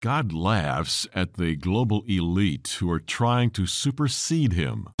God laughs at the global elite who are trying to supersede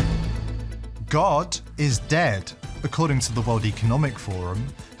him. God is dead, according to the World Economic Forum,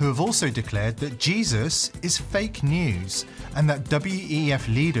 who have also declared that Jesus is fake news and that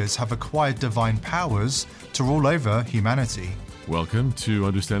WEF leaders have acquired divine powers to rule over humanity. Welcome to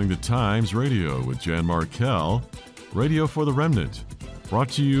Understanding the Times Radio with Jan Markell, Radio for the Remnant, brought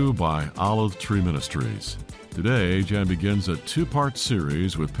to you by Olive Tree Ministries. Today, Jan begins a two-part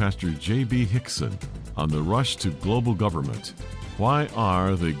series with Pastor J.B. Hixson on the rush to global government. Why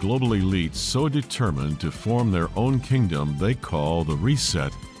are the global elites so determined to form their own kingdom they call the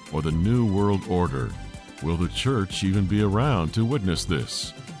Reset or the New World Order? Will the church even be around to witness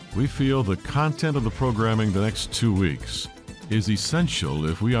this? We feel the content of the programming the next 2 weeks is essential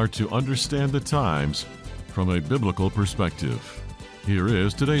if we are to understand the times from a biblical perspective. Here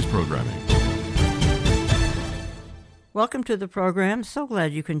is today's programming. Welcome to the program. So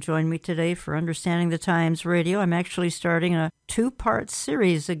glad you can join me today for Understanding the Times Radio. I'm actually starting a two-part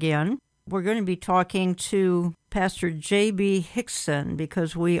series again. We're going to be talking to Pastor J.B. Hixson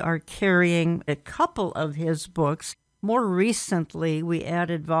because we are carrying a couple of his books. More recently, we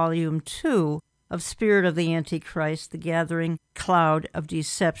added Volume 2 of Spirit of the Antichrist, The Gathering Cloud of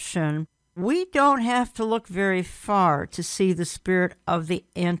Deception. We don't have to look very far to see the spirit of the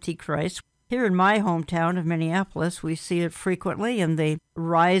Antichrist. Here in my hometown of Minneapolis, we see it frequently in the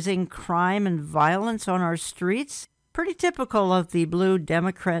rising crime and violence on our streets. Pretty typical of the blue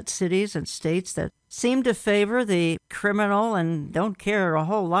Democrat cities and states that seem to favor the criminal and don't care a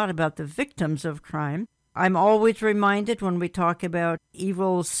whole lot about the victims of crime. I'm always reminded when we talk about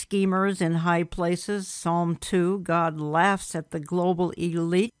evil schemers in high places, Psalm 2, God laughs at the global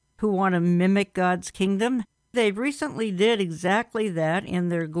elite who want to mimic God's kingdom. They recently did exactly that in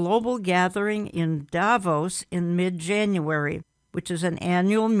their global gathering in Davos in mid-January, which is an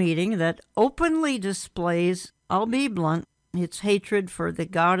annual meeting that openly displays, I'll be blunt, its hatred for the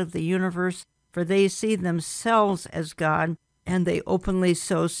God of the universe, for they see themselves as God, and they openly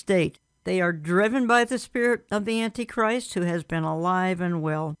so state. They are driven by the spirit of the Antichrist, who has been alive and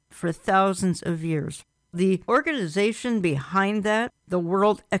well for thousands of years. The organization behind that, the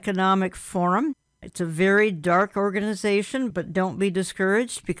World Economic Forum, it's a very dark organization, but don't be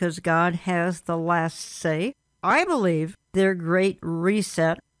discouraged because God has the last say. I believe their great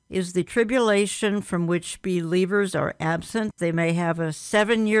reset is the tribulation from which believers are absent. They may have a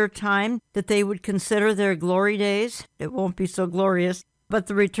 7-year time that they would consider their glory days. It won't be so glorious, but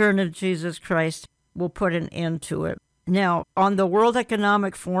the return of Jesus Christ will put an end to it. Now, on the World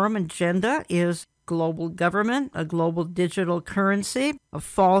Economic Forum agenda is global government, a global digital currency, a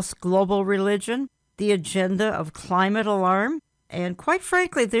false global religion, the agenda of climate alarm, and quite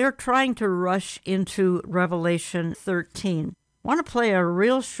frankly, they're trying to rush into Revelation 13. I want to play a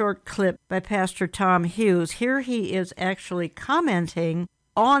real short clip by Pastor Tom Hughes. Here he is actually commenting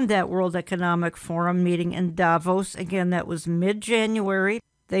on that World Economic Forum meeting in Davos. Again, that was mid-January.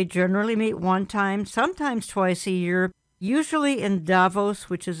 They generally meet one time, sometimes twice a year, usually in Davos,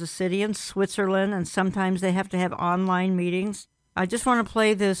 which is a city in Switzerland, and sometimes they have to have online meetings. I just want to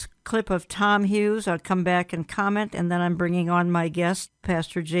play this clip of Tom Hughes. I'll come back and comment, and then I'm bringing on my guest,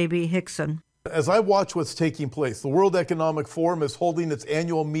 Pastor J.B. Hixson. As I watch what's taking place, the World Economic Forum is holding its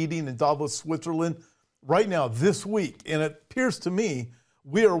annual meeting in Davos, Switzerland, right now, this week. And it appears to me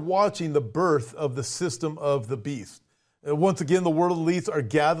we are watching the birth of the system of the beast. Once again, the world elites are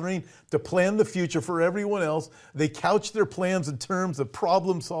gathering to plan the future for everyone else. They couch their plans in terms of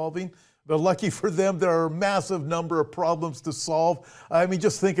problem solving. But lucky for them, there are a massive number of problems to solve. I mean,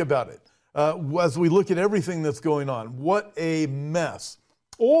 just think about it. As we look at everything that's going on, what a mess.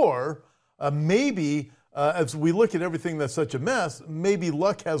 Or maybe as we look at everything that's such a mess, maybe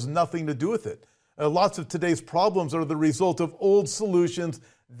luck has nothing to do with it. Lots of today's problems are the result of old solutions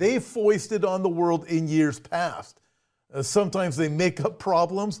they foisted on the world in years past. Sometimes they make up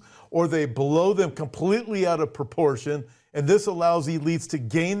problems or they blow them completely out of proportion, and this allows elites to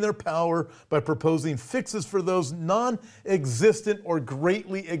gain their power by proposing fixes for those non-existent or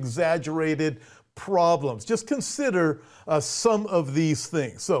greatly exaggerated problems. Just consider some of these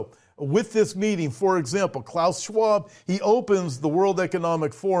things. So, with this meeting, for example, Klaus Schwab, he opens the World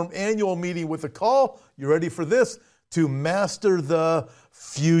Economic Forum annual meeting with a call, you ready for this? To master the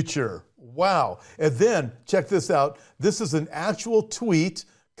future. Wow. And then, check this out. This is an actual tweet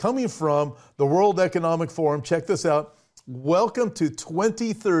coming from the World Economic Forum. Check this out. Welcome to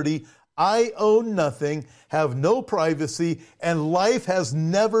 2030. I own nothing, have no privacy, and life has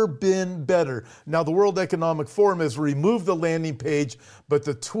never been better. Now, the World Economic Forum has removed the landing page, but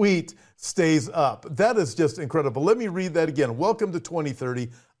the tweet stays up. That is just incredible. Let me read that again. Welcome to 2030.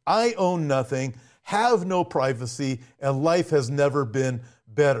 I own nothing, have no privacy, and life has never been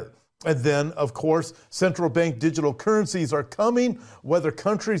better. And then, of course, central bank digital currencies are coming, whether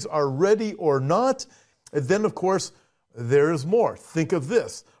countries are ready or not. And then, of course, there is more. Think of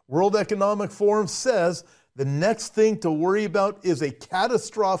this. World Economic Forum says the next thing to worry about is a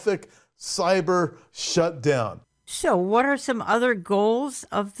catastrophic cyber shutdown. So, what are some other goals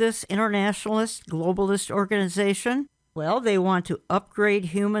of this internationalist, globalist organization? Well, they want to upgrade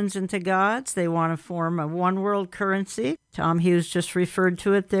humans into gods. They want to form a one-world currency. Tom Hughes just referred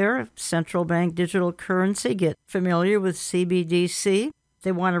to it there, central bank digital currency. Get familiar with CBDC.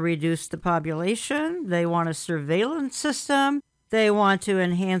 They want to reduce the population. They want a surveillance system. They want to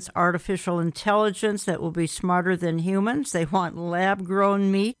enhance artificial intelligence that will be smarter than humans. They want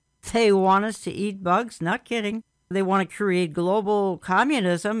lab-grown meat. They want us to eat bugs. Not kidding. They want to create global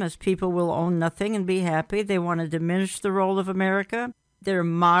communism as people will own nothing and be happy. They want to diminish the role of America. Their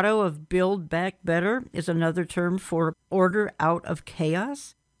motto of Build Back Better is another term for order out of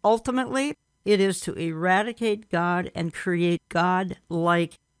chaos. Ultimately, it is to eradicate God and create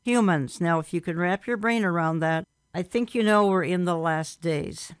God-like humans. Now, if you can wrap your brain around that, I think you know we're in the last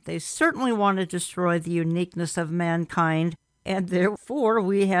days. They certainly want to destroy the uniqueness of mankind, and therefore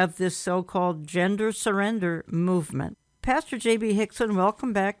we have this so-called gender surrender movement. Pastor J.B. Hixson,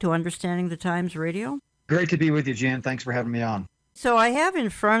 welcome back to Understanding the Times Radio. Great to be with you, Jan. Thanks for having me on. So I have in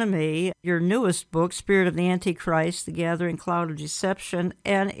front of me your newest book, Spirit of the Antichrist, The Gathering Cloud of Deception.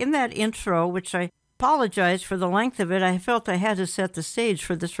 And in that intro, which I apologize for the length of it, I felt I had to set the stage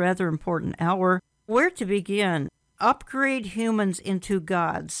for this rather important hour. Where to begin? Upgrade humans into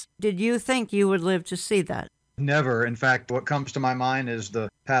gods. Did you think you would live to see that? Never. In fact, what comes to my mind is the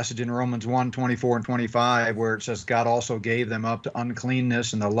passage in Romans 1:24 and 25, where it says, God also gave them up to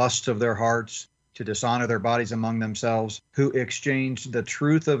uncleanness and the lusts of their hearts, to dishonor their bodies among themselves, who exchanged the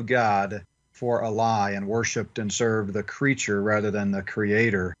truth of God for a lie and worshipped and served the creature rather than the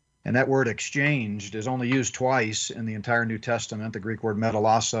Creator. And that word exchanged is only used twice in the entire New Testament, the Greek word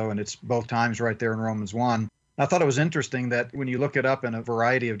metalasso, and it's both times right there in Romans 1. I thought it was interesting that when you look it up in a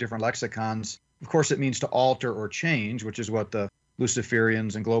variety of different lexicons, of course it means to alter or change, which is what the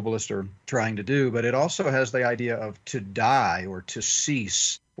Luciferians and globalists are trying to do, but it also has the idea of to die or to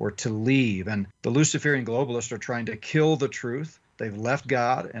cease or to leave. And the Luciferian globalists are trying to kill the truth. They've left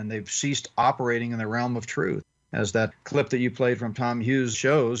God and they've ceased operating in the realm of truth. As that clip that you played from Tom Hughes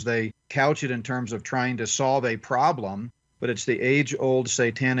shows, they couch it in terms of trying to solve a problem, but it's the age-old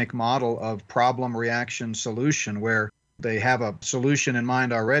satanic model of problem, reaction, solution, where they have a solution in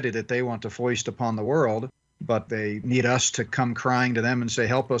mind already that they want to foist upon the world, but they need us to come crying to them and say,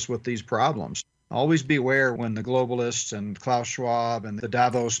 help us with these problems. Always beware when the globalists and Klaus Schwab and the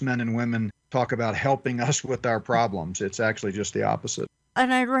Davos men and women talk about helping us with our problems. It's actually just the opposite.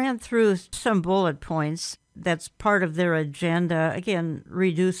 And I ran through some bullet points. That's part of their agenda. Again,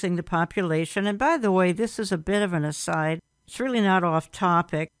 reducing the population. And by the way, this is a bit of an aside. It's really not off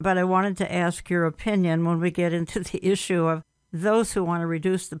topic, but I wanted to ask your opinion when we get into the issue of those who want to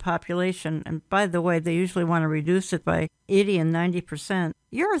reduce the population. And by the way, they usually want to reduce it by 80 and 90%.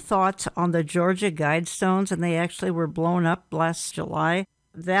 Your thoughts on the Georgia Guidestones, and they actually were blown up last July.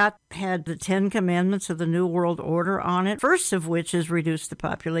 That had the 10 Commandments of the New World Order on it, first of which is reduce the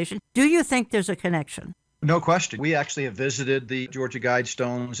population. Do you think there's a connection? No question. We actually have visited the Georgia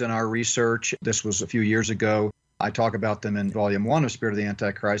Guidestones in our research. This was a few years ago. I talk about them in Volume 1 of Spirit of the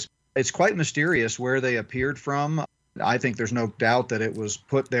Antichrist. It's quite mysterious where they appeared from. I think there's no doubt that it was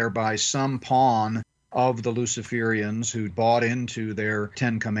put there by some pawn of the Luciferians who bought into their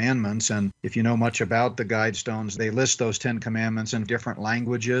 10 Commandments. And if you know much about the Guidestones, they list those 10 Commandments in different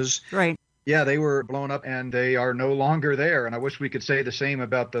languages. Right. Yeah, they were blown up and they are no longer there. And I wish we could say the same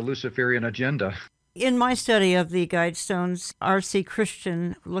about the Luciferian agenda. In my study of the Guidestones, R.C.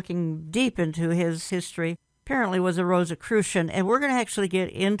 Christian, looking deep into his history, apparently was a Rosicrucian, and we're going to actually get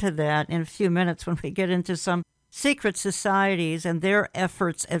into that in a few minutes when we get into some secret societies and their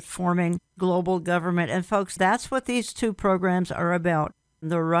efforts at forming global government. And folks, that's what these two programs are about.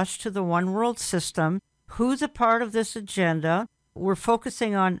 The rush to the one world system. Who's a part of this agenda? We're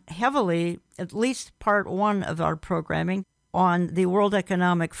focusing on heavily, at least part one of our programming, on the World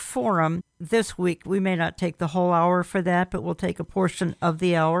Economic Forum this week. We may not take the whole hour for that, but we'll take a portion of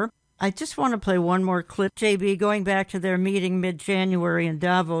the hour. I just want to play one more clip, JB, going back to their meeting mid-January in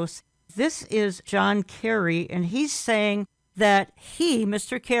Davos. This is John Kerry, and he's saying that he,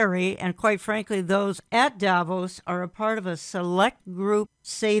 Mr. Kerry, and quite frankly, those at Davos are a part of a select group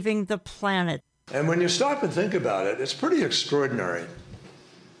saving the planet. And when you stop and think about it, it's pretty extraordinary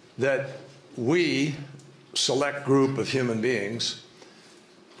that we, select group of human beings,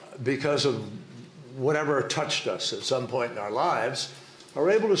 because of whatever touched us at some point in our lives, are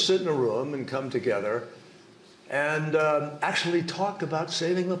able to sit in a room and come together and actually talk about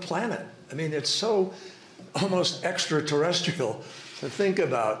saving the planet. I mean, it's so almost extraterrestrial to think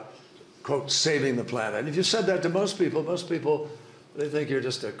about, quote, saving the planet. And if you said that to most people, they think you're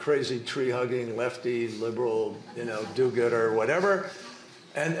just a crazy tree-hugging, lefty, liberal, do-gooder, whatever,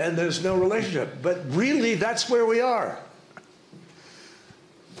 and there's no relationship. But really, that's where we are.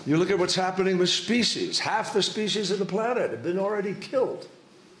 You look at what's happening with species. Half the species of the planet have been already killed.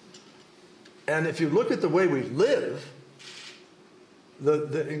 And if you look at the way we live,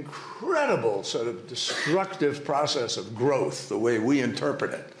 the incredible sort of destructive process of growth, the way we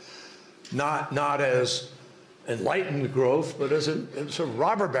interpret it, not as enlightened growth, but as a sort of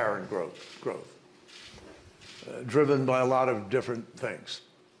robber baron growth, driven by a lot of different things.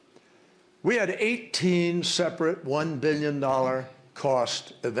 We had 18 separate $1 billion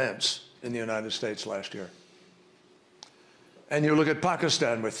cost events in the United States last year. And you look at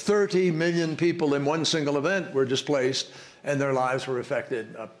Pakistan, where 30 million people in one single event were displaced and their lives were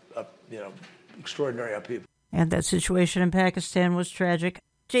affected, extraordinary upheaval. And that situation in Pakistan was tragic.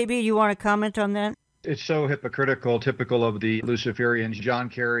 JB, you want to comment on that? It's so hypocritical, typical of the Luciferians. John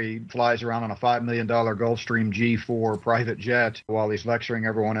Kerry flies around on a $5 million Gulfstream G4 private jet while he's lecturing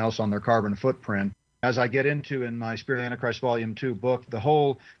everyone else on their carbon footprint. As I get into in my Spirit of Antichrist Volume 2 book, the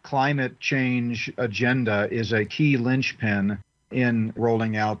whole climate change agenda is a key linchpin in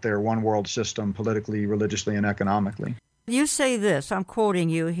rolling out their one world system politically, religiously, and economically. You say this, I'm quoting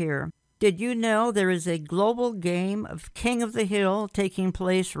you here. Did you know there is a global game of King of the Hill taking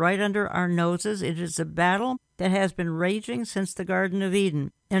place right under our noses? It is a battle that has been raging since the Garden of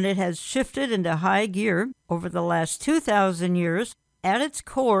Eden, and it has shifted into high gear over the last 2,000 years. At its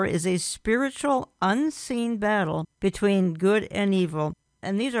core is a spiritual, unseen battle between good and evil.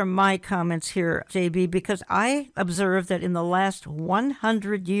 And these are my comments here, JB, because I observe that in the last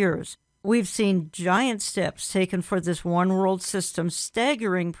 100 years, we've seen giant steps taken for this one world system,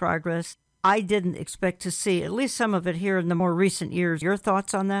 staggering progress I didn't expect to see, at least some of it here in the more recent years. Your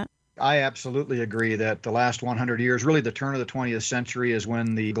thoughts on that? I absolutely agree that the last 100 years, really the turn of the 20th century, is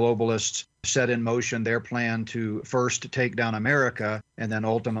when the globalists set in motion their plan to first take down America and then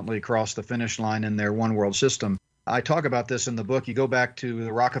ultimately cross the finish line in their one world system. I talk about this in the book. You go back to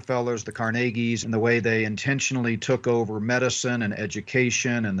the Rockefellers, the Carnegies, and the way they intentionally took over medicine and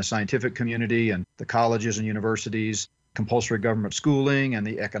education and the scientific community and the colleges and universities, compulsory government schooling, and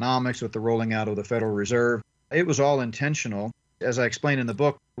the economics with the rolling out of the Federal Reserve. It was all intentional. As I explain in the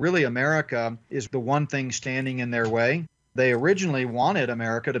book, really America is the one thing standing in their way. They originally wanted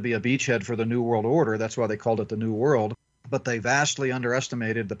America to be a beachhead for the New World Order. That's why they called it the New World. But they vastly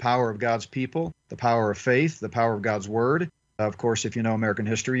underestimated the power of God's people, the power of faith, the power of God's word. Of course, if you know American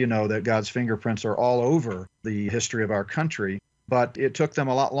history, you know that God's fingerprints are all over the history of our country. But it took them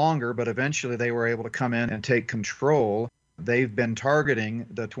a lot longer, but eventually they were able to come in and take control. They've been targeting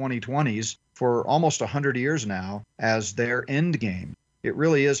the 2020s for almost 100 years now as their end game. It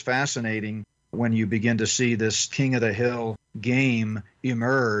really is fascinating when you begin to see this King of the Hill game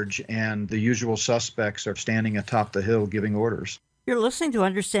emerge and the usual suspects are standing atop the hill giving orders. You're listening to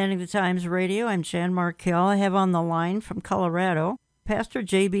Understanding the Times Radio. I'm Jan Markell. I have on the line from Colorado Pastor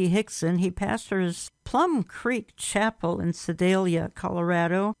J.B. Hickson. He pastors Plum Creek Chapel in Sedalia,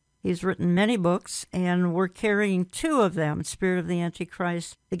 Colorado. He's written many books, and we're carrying two of them, Spirit of the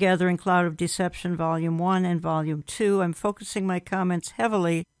Antichrist, The Gathering Cloud of Deception, Volume 1 and Volume 2. I'm focusing my comments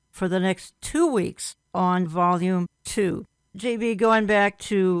heavily for the next 2 weeks on Volume 2. JB, going back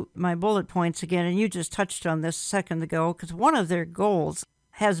to my bullet points again, and you just touched on this a second ago, because one of their goals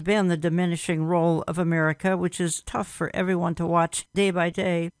has been the diminishing role of America, which is tough for everyone to watch day by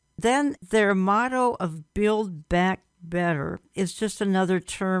day. Then their motto of Build Back Better is just another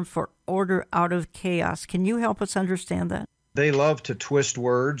term for order out of chaos. Can you help us understand that? They love to twist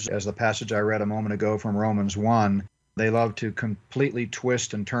words, as the passage I read a moment ago from Romans 1. They love to completely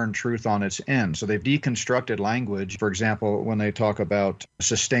twist and turn truth on its end. So they've deconstructed language. For example, when they talk about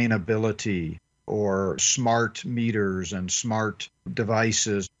sustainability or smart meters and smart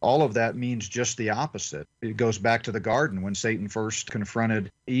devices, all of that means just the opposite. It goes back to the garden when Satan first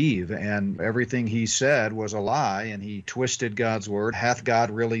confronted Eve, and everything he said was a lie, and he twisted God's word. Hath God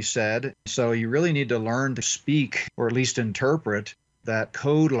really said? So you really need to learn to speak, or at least interpret, that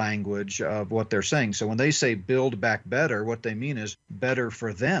code language of what they're saying. So when they say build back better, what they mean is better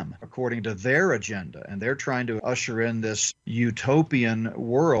for them, according to their agenda. And they're trying to usher in this utopian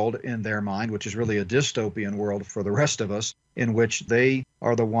world in their mind, which is really a dystopian world for the rest of us, in which they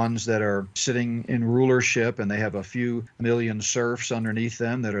are the ones that are sitting in rulership, and they have a few million serfs underneath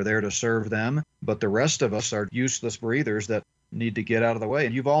them that are there to serve them. But the rest of us are useless breathers that need to get out of the way.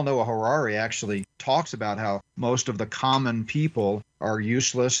 And Yuval Noah Harari actually talks about how most of the common people are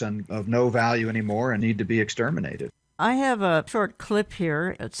useless and of no value anymore and need to be exterminated. I have a short clip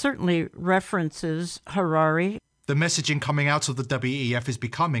here. It certainly references Harari. The messaging coming out of the WEF is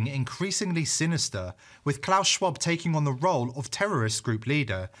becoming increasingly sinister, with Klaus Schwab taking on the role of terrorist group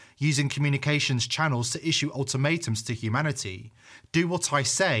leader, using communications channels to issue ultimatums to humanity. Do what I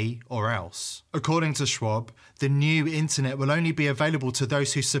say or else. According to Schwab, the new internet will only be available to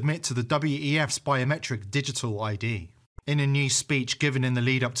those who submit to the WEF's biometric digital ID. In a new speech given in the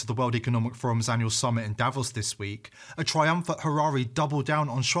lead-up to the World Economic Forum's annual summit in Davos this week, a triumphant Harari doubled down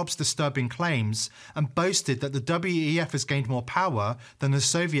on Schwab's disturbing claims and boasted that the WEF has gained more power than the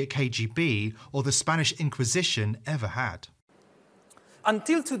Soviet KGB or the Spanish Inquisition ever had.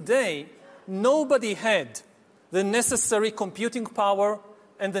 Until today, nobody had the necessary computing power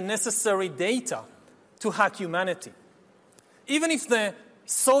and the necessary data to hack humanity. Even if the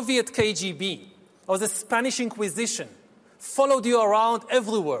Soviet KGB or the Spanish Inquisition followed you around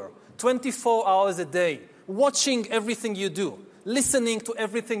everywhere, 24 hours a day, watching everything you do, listening to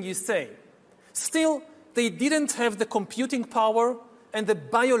everything you say. Still, they didn't have the computing power and the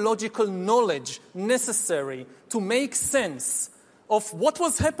biological knowledge necessary to make sense of what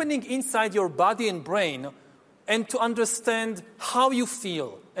was happening inside your body and brain and to understand how you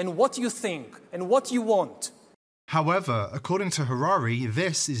feel and what you think and what you want. However, according to Harari,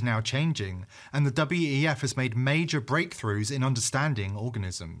 this is now changing, and the WEF has made major breakthroughs in understanding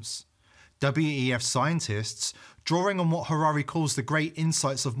organisms. WEF scientists, drawing on what Harari calls the great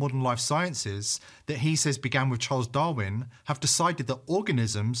insights of modern life sciences that he says began with Charles Darwin, have decided that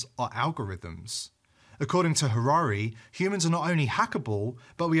organisms are algorithms. According to Harari, humans are not only hackable,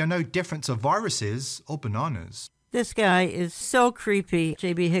 but we are no different to viruses or bananas. This guy is so creepy,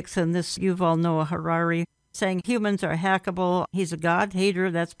 J.B. Hixson, this Yuval Noah Harari, saying humans are hackable. He's a God-hater,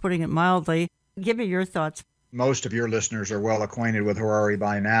 that's putting it mildly. Give me your thoughts. Most of your listeners are well acquainted with Harari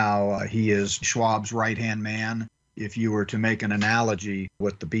by now. He is Schwab's right-hand man. If you were to make an analogy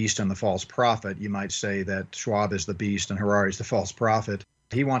with the beast and the false prophet, you might say that Schwab is the beast and Harari is the false prophet.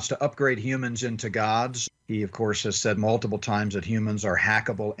 He wants to upgrade humans into gods. He, of course, has said multiple times that humans are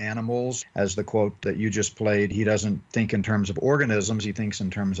hackable animals. As the quote that you just played, he doesn't think in terms of organisms, he thinks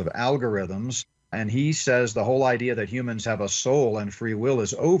in terms of algorithms. And he says the whole idea that humans have a soul and free will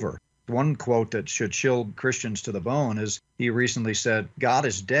is over. One quote that should chill Christians to the bone is he recently said, God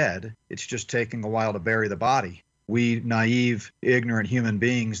is dead. It's just taking a while to bury the body. We naive, ignorant human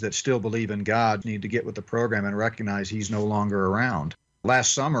beings that still believe in God need to get with the program and recognize he's no longer around.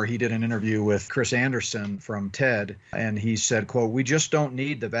 Last summer, he did an interview with Chris Anderson from TED, and he said, quote, we just don't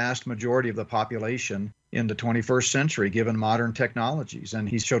need the vast majority of the population in the 21st century, given modern technologies. And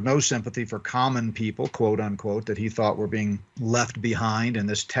he showed no sympathy for common people, quote unquote, that he thought were being left behind in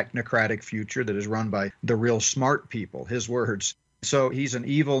this technocratic future that is run by the real smart people, his words. So he's an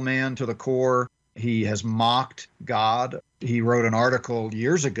evil man to the core. He has mocked God. He wrote an article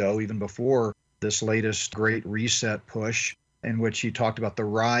years ago, even before this latest Great Reset push, in which he talked about the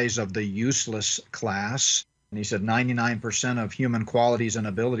rise of the useless class. And he said 99% of human qualities and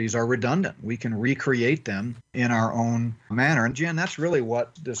abilities are redundant. We can recreate them in our own manner. And Jen, that's really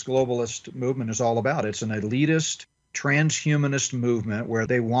what this globalist movement is all about. It's an elitist, transhumanist movement where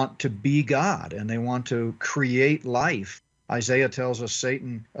they want to be God and they want to create life. Isaiah tells us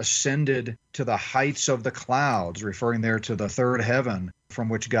Satan ascended to the heights of the clouds, referring there to the third heaven from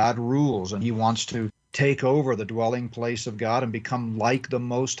which God rules. And he wants to take over the dwelling place of God and become like the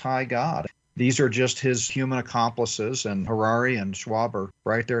Most High God. These are just his human accomplices, and Harari and Schwab are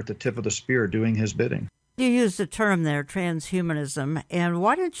right there at the tip of the spear doing his bidding. You used the term there, transhumanism, and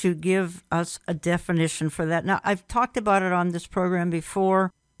why don't you give us a definition for that? Now, I've talked about it on this program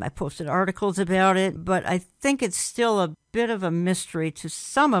before. I posted articles about it, but I think it's still a bit of a mystery to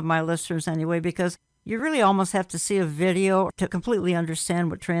some of my listeners anyway, because you really almost have to see a video to completely understand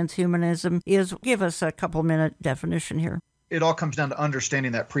what transhumanism is. Give us a couple-minute definition here. It all comes down to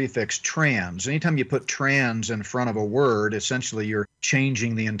understanding that prefix trans. Anytime you put trans in front of a word, essentially you're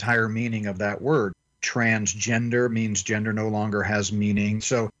changing the entire meaning of that word. Transgender means gender no longer has meaning.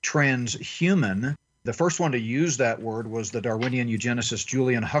 So transhuman, the first one to use that word was the Darwinian eugenicist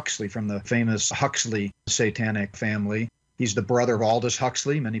Julian Huxley from the famous Huxley satanic family. He's the brother of Aldous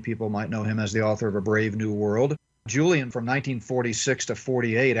Huxley. Many people might know him as the author of A Brave New World. Julian, from 1946 to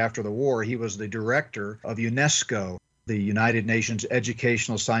 48, after the war, he was the director of UNESCO, the United Nations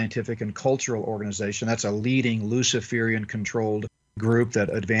Educational, Scientific, and Cultural Organization. That's a leading Luciferian-controlled group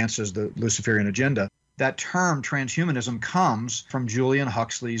that advances the Luciferian agenda. That term, transhumanism, comes from Julian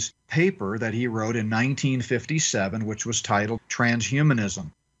Huxley's paper that he wrote in 1957, which was titled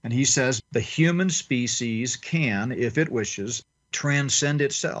Transhumanism. And he says the human species can, if it wishes, transcend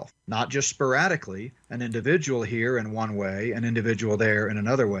itself, not just sporadically, an individual here in one way, an individual there in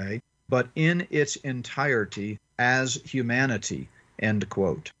another way, but in its entirety as humanity, end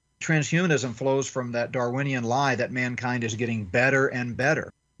quote. Transhumanism flows from that Darwinian lie that mankind is getting better and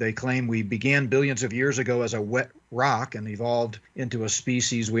better. They claim we began billions of years ago as a wet rock and evolved into a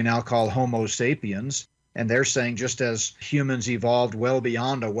species we now call Homo sapiens. And they're saying just as humans evolved well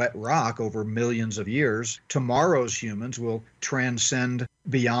beyond a wet rock over millions of years, tomorrow's humans will transcend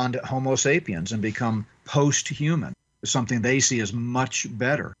beyond Homo sapiens and become post-human, something they see as much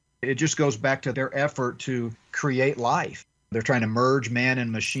better. It just goes back to their effort to create life. They're trying to merge man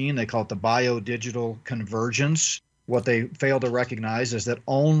and machine. They call it the biodigital convergence. What they fail to recognize is that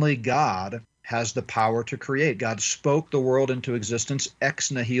only God has the power to create. God spoke the world into existence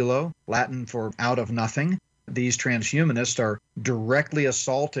ex nihilo, Latin for out of nothing. These transhumanists are directly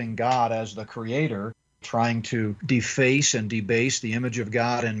assaulting God as the creator, trying to deface and debase the image of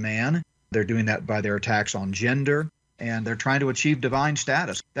God in man. They're doing that by their attacks on gender, and they're trying to achieve divine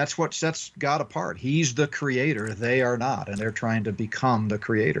status. That's what sets God apart. He's the creator. They are not, and they're trying to become the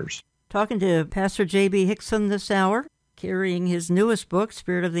creators. Talking to Pastor J.B. Hixson this hour, carrying his newest book,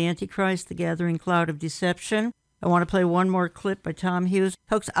 Spirit of the Antichrist, The Gathering Cloud of Deception. I want to play one more clip by Tom Hughes.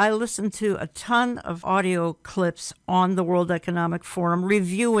 Folks, I listened to a ton of audio clips on the World Economic Forum,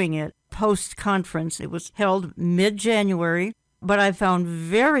 reviewing it post-conference. It was held mid-January, but I found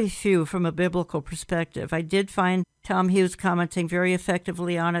very few from a biblical perspective. I did find Tom Hughes commenting very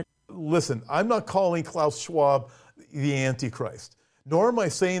effectively on it. Listen, I'm not calling Klaus Schwab the Antichrist, nor am I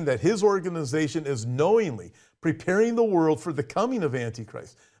saying that his organization is knowingly preparing the world for the coming of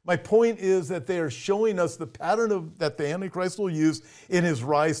Antichrist. My point is that they are showing us the pattern that the Antichrist will use in his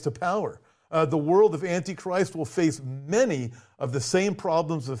rise to power. The world of Antichrist will face many of the same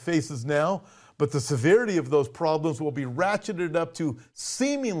problems it faces now, but the severity of those problems will be ratcheted up to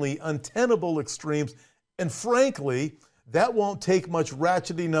seemingly untenable extremes. And frankly, that won't take much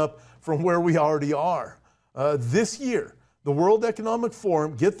ratcheting up from where we already are. This year, the World Economic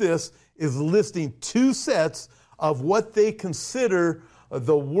Forum, get this, is listing 2 sets of what they consider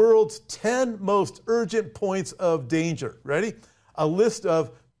the world's 10 most urgent points of danger. Ready? A list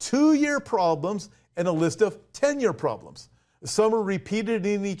of 2-year problems and a list of 10-year problems. Some are repeated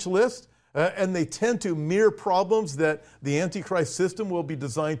in each list, and they tend to mirror problems that the Antichrist system will be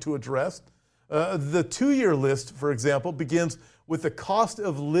designed to address. The 2-year list, for example, begins with the cost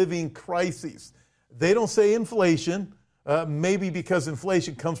of living crises. They don't say inflation, maybe because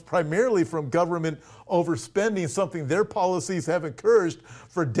inflation comes primarily from government overspending, something their policies have encouraged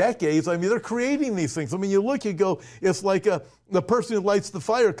for decades. I mean, they're creating these things. I mean, you look, you go, it's like the person who lights the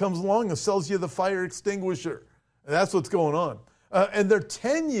fire comes along and sells you the fire extinguisher. And that's what's going on. And their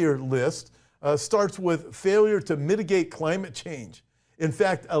 10-year list starts with failure to mitigate climate change. In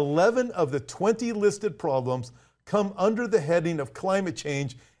fact, 11 of the 20 listed problems come under the heading of climate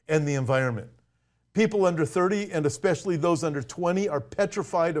change and the environment. People under 30, and especially those under 20, are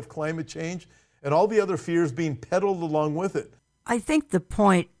petrified of climate change and all the other fears being peddled along with it. I think the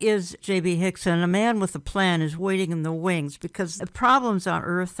point is, J.B. Hixson, a man with a plan is waiting in the wings because the problems on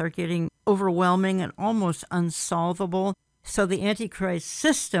Earth are getting overwhelming and almost unsolvable. So the Antichrist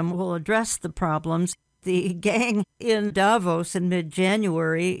system will address the problems. The gang in Davos in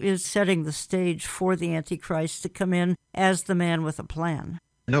mid-January is setting the stage for the Antichrist to come in as the man with a plan.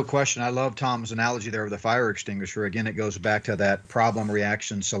 No question. I love Tom's analogy there of the fire extinguisher. Again, it goes back to that problem,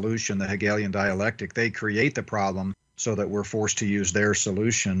 reaction, solution, the Hegelian dialectic. They create the problem so that we're forced to use their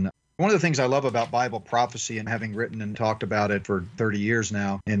solution. One of the things I love about Bible prophecy, and having written and talked about it for 30 years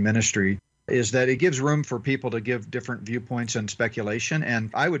now in ministry, is that it gives room for people to give different viewpoints and speculation.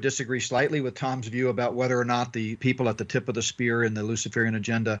 And I would disagree slightly with Tom's view about whether or not the people at the tip of the spear in the Luciferian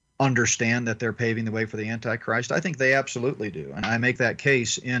agenda understand that they're paving the way for the Antichrist. I think they absolutely do. And I make that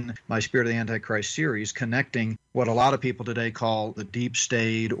case in my Spirit of the Antichrist series, connecting what a lot of people today call the deep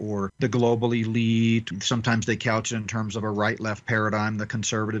state or the global elite. Sometimes they couch it in terms of a right-left paradigm, the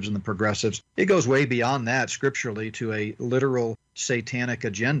conservatives and the progressives. It goes way beyond that scripturally to a literal satanic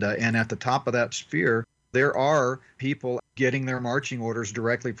agenda. And at the top of that sphere, there are people getting their marching orders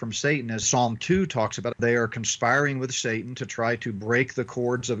directly from Satan. As Psalm 2 talks about, they are conspiring with Satan to try to break the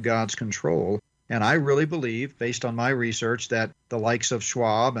cords of God's control. And I really believe, based on my research, that the likes of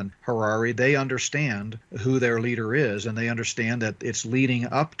Schwab and Harari, they understand who their leader is, and they understand that it's leading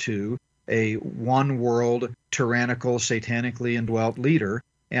up to a one world, tyrannical, satanically indwelt leader.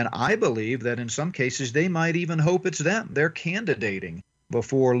 And I believe that in some cases they might even hope it's them. They're candidating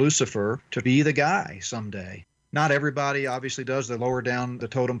before Lucifer to be the guy someday. Not everybody obviously does. The lower down the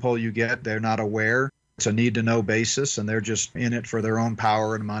totem pole you get, they're not aware. It's a need-to-know basis, and they're just in it for their own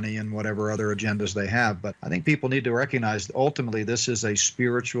power and money and whatever other agendas they have. But I think people need to recognize that ultimately this is a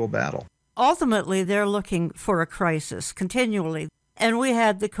spiritual battle. Ultimately, they're looking for a crisis continually. And we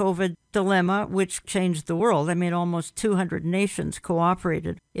had the COVID dilemma, which changed the world. I mean, almost 200 nations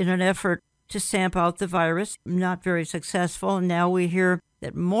cooperated in an effort to stamp out the virus. Not very successful. And now we hear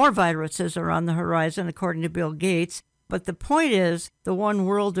that more viruses are on the horizon, according to Bill Gates. But the point is, the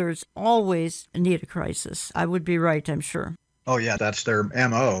one-worlders always need a crisis. I would be right, I'm sure. Oh, yeah, that's their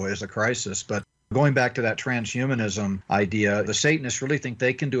MO, is a crisis. But going back to that transhumanism idea, the Satanists really think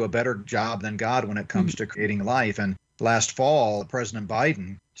they can do a better job than God when it comes to creating life. And last fall, President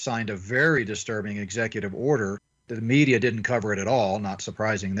Biden signed a very disturbing executive order. The media didn't cover it at all, not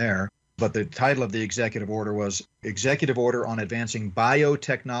surprising there. But the title of the executive order was Executive Order on Advancing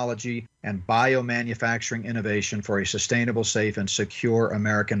Biotechnology and Biomanufacturing Innovation for a Sustainable, Safe, and Secure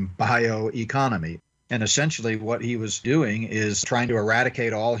American Bioeconomy. And essentially what he was doing is trying to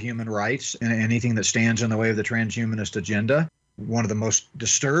eradicate all human rights and anything that stands in the way of the transhumanist agenda. One of the most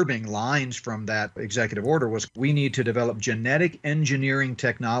disturbing lines from that executive order was, we need to develop genetic engineering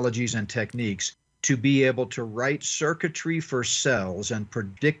technologies and techniques to be able to write circuitry for cells and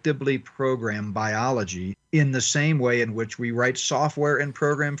predictably program biology in the same way in which we write software and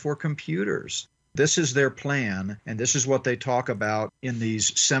program for computers. This is their plan, and this is what they talk about in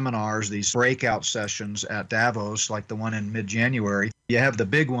these seminars, these breakout sessions at Davos, like the one in mid-January. You have the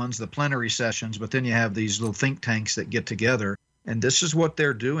big ones, the plenary sessions, but then you have these little think tanks that get together, and this is what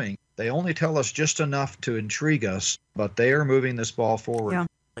they're doing. They only tell us just enough to intrigue us, but they are moving this ball forward. Yeah.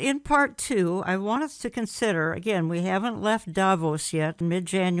 In part two, I want us to consider, again, we haven't left Davos yet,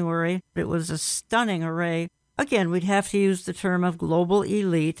 mid-January. It was a stunning array. Again, we'd have to use the term of global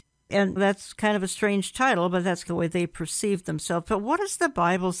elite, and that's kind of a strange title, but that's the way they perceive themselves. But what does the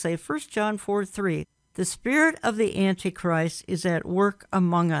Bible say? 1 John 4:3, the spirit of the Antichrist is at work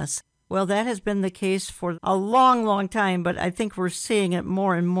among us. Well, that has been the case for a long, long time, but I think we're seeing it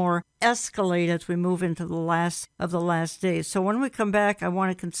more and more escalate as we move into the last of the last days. So when we come back, I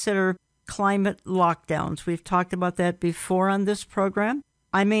want to consider climate lockdowns. We've talked about that before on this program.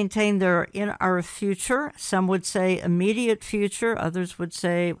 I maintain they're in our future. Some would say immediate future. Others would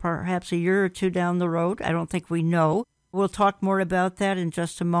say perhaps a year or two down the road. I don't think we know. We'll talk more about that in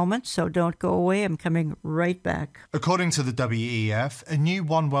just a moment, so don't go away. I'm coming right back. According to the WEF, a new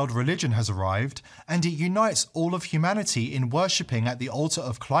one-world religion has arrived, and it unites all of humanity in worshipping at the altar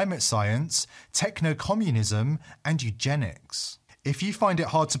of climate science, techno-communism, and eugenics. If you find it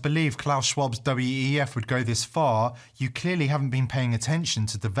hard to believe Klaus Schwab's WEF would go this far, you clearly haven't been paying attention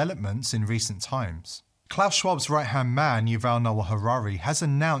to developments in recent times. Klaus Schwab's right-hand man, Yuval Noah Harari, has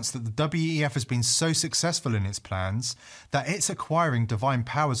announced that the WEF has been so successful in its plans that it's acquiring divine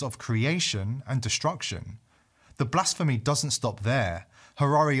powers of creation and destruction. The blasphemy doesn't stop there.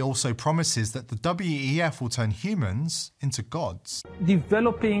 Harari also promises that the WEF will turn humans into gods.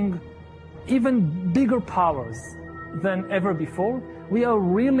 Developing even bigger powers than ever before, we are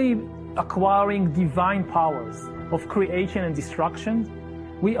really acquiring divine powers of creation and destruction.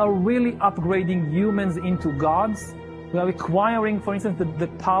 We are really upgrading humans into gods. We are acquiring, for instance, the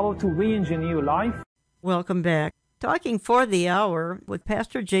power to re-engineer life. Welcome back. Talking for the hour with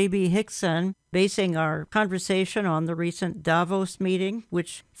Pastor J.B. Hixson, basing our conversation on the recent Davos meeting,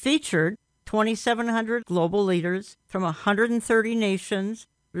 which featured 2,700 global leaders from 130 nations.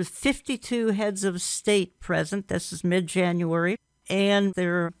 There's 52 heads of state present. This is mid-January. And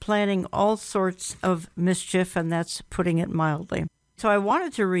they're planning all sorts of mischief, and that's putting it mildly. So I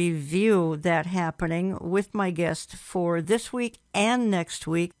wanted to review that happening with my guest for this week and next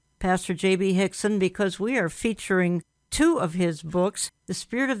week, Pastor J.B. Hixson, because we are featuring two of his books, The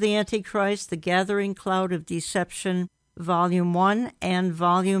Spirit of the Antichrist, The Gathering Cloud of Deception, Volume 1 and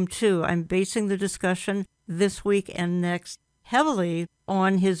Volume 2. I'm basing the discussion this week and next heavily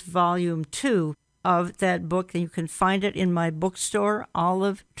on his Volume 2 of that book. You can find it in my bookstore,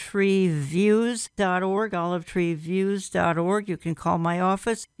 olivetreeviews.org, olivetreeviews.org. You can call my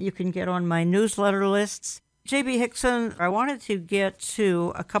office. You can get on my newsletter lists. J.B. Hixson, I wanted to get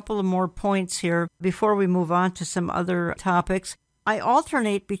to a couple of more points here before we move on to some other topics. I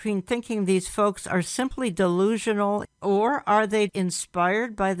alternate between thinking these folks are simply delusional, or are they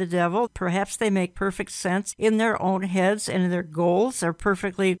inspired by the devil? Perhaps they make perfect sense in their own heads and their goals are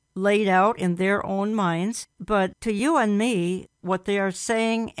perfectly laid out in their own minds. But to you and me, what they are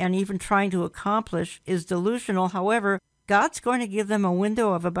saying and even trying to accomplish is delusional. However, God's going to give them a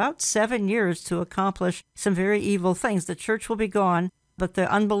window of about 7 years to accomplish some very evil things. The church will be gone, but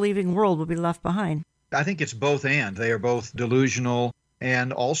the unbelieving world will be left behind. I think it's both and. They are both delusional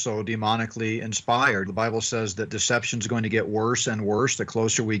and also demonically inspired. The Bible says that deception is going to get worse and worse the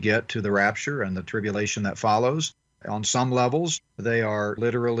closer we get to the rapture and the tribulation that follows. On some levels, they are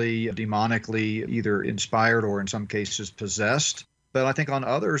literally demonically either inspired or in some cases possessed. But I think on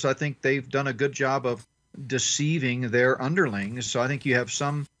others, I think they've done a good job of deceiving their underlings. So I think you have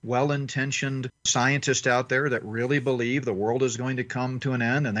some well-intentioned scientists out there that really believe the world is going to come to an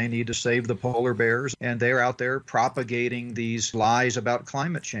end and they need to save the polar bears. And they're out there propagating these lies about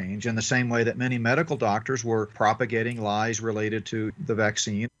climate change in the same way that many medical doctors were propagating lies related to the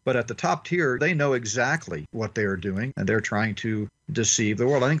vaccine. But at the top tier, they know exactly what they're doing and they're trying to deceive the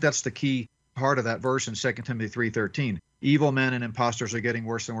world. I think that's the key part of that verse in 2 Timothy 3:13. Evil men and impostors are getting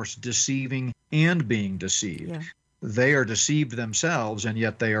worse and worse, deceiving and being deceived. Yeah. They are deceived themselves, and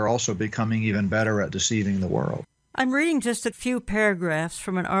yet they are also becoming even better at deceiving the world. I'm reading just a few paragraphs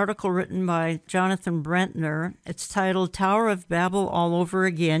from an article written by Jonathan Brentner. It's titled Tower of Babel All Over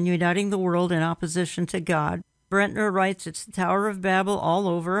Again, Uniting the World in Opposition to God. Brentner writes, it's the Tower of Babel all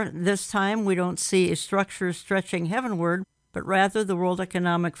over. This time we don't see a structure stretching heavenward, but rather the World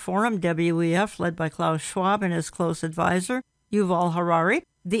Economic Forum, WEF, led by Klaus Schwab and his close advisor, Yuval Harari.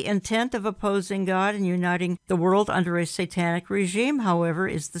 The intent of opposing God and uniting the world under a satanic regime, however,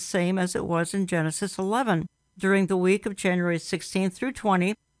 is the same as it was in Genesis 11. During the week of January 16 through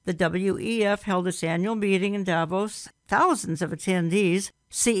 20, the WEF held its annual meeting in Davos. Thousands of attendees,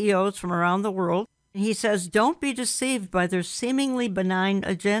 CEOs from around the world. He says, don't be deceived by their seemingly benign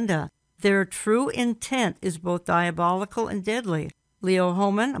agenda. Their true intent is both diabolical and deadly. Leo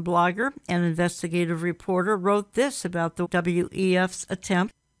Hohmann, a blogger and investigative reporter, wrote this about the WEF's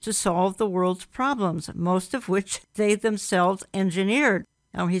attempt to solve the world's problems, most of which they themselves engineered.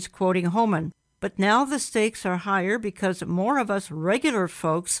 Now he's quoting Hohmann. But now the stakes are higher because more of us regular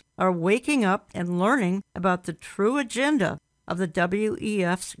folks are waking up and learning about the true agenda of the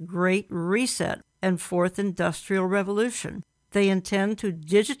WEF's Great Reset and Fourth Industrial Revolution. They intend to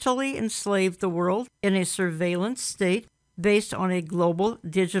digitally enslave the world in a surveillance state based on a global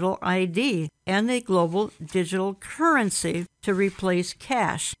digital ID and a global digital currency to replace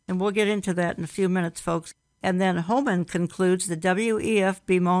cash. And we'll get into that in a few minutes, folks. And then Hohmann concludes the WEF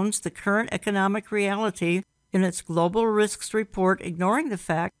bemoans the current economic reality in its Global Risks Report, ignoring the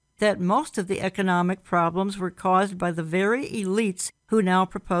fact that most of the economic problems were caused by the very elites who now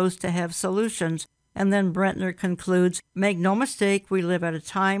propose to have solutions. And then Brentner concludes, make no mistake, we live at a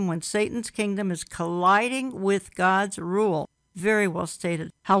time when Satan's kingdom is colliding with God's rule. Very well stated.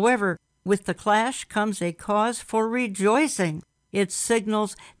 However, with the clash comes a cause for rejoicing. It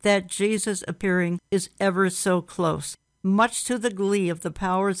signals that Jesus' appearing is ever so close. Much to the glee of the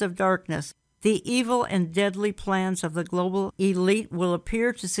powers of darkness, the evil and deadly plans of the global elite will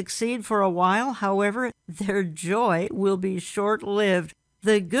appear to succeed for a while. However, their joy will be short-lived.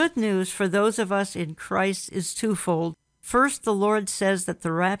 The good news for those of us in Christ is twofold. First, the Lord says that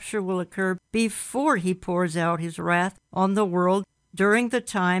the rapture will occur before he pours out his wrath on the world during the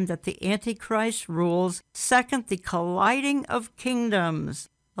time that the Antichrist rules. Second, the colliding of kingdoms.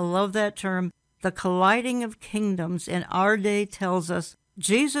 I love that term, the colliding of kingdoms in our day tells us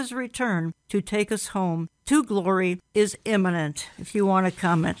Jesus' return to take us home to glory is imminent. If you want to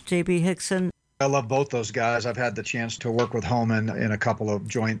comment, J.B. Hixson. I love both those guys. I've had the chance to work with Hohmann in a couple of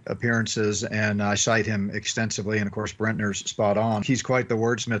joint appearances, and I cite him extensively. And, of course, Brentner's spot on. He's quite the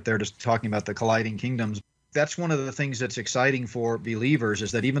wordsmith there, just talking about the colliding kingdoms. That's one of the things that's exciting for believers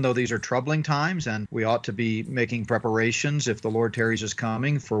is that even though these are troubling times and we ought to be making preparations if the Lord tarries is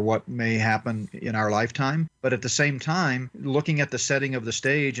coming for what may happen in our lifetime, but at the same time, looking at the setting of the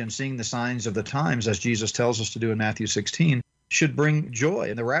stage and seeing the signs of the times, as Jesus tells us to do in Matthew 16, should bring joy.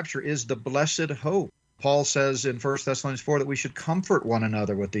 And the rapture is the blessed hope. Paul says in 1 Thessalonians 4 that we should comfort one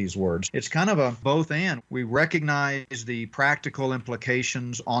another with these words. It's kind of a both and. We recognize the practical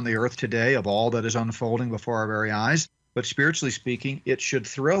implications on the earth today of all that is unfolding before our very eyes. But spiritually speaking, it should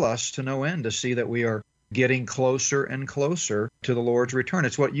thrill us to no end to see that we are getting closer and closer to the Lord's return.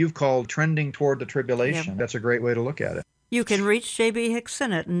 It's what you've called trending toward the tribulation. Yep. That's a great way to look at it. You can reach J.B.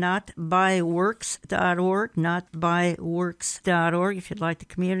 Hixson at notbyworks.org, notbyworks.org, if you'd like to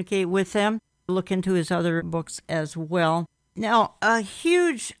communicate with him. Look into his other books as well. Now, a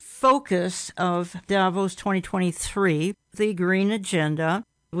huge focus of Davos 2023, the Green Agenda.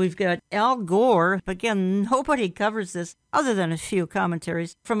 We've got Al Gore. Again, nobody covers this other than a few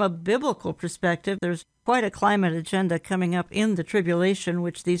commentaries. From a biblical perspective, there's quite a climate agenda coming up in the tribulation,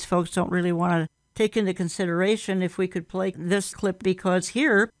 which these folks don't really want to take into consideration. If we could play this clip, because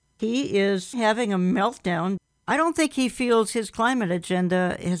here he is having a meltdown. I don't think he feels his climate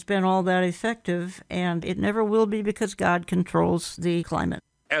agenda has been all that effective, and it never will be because God controls the climate.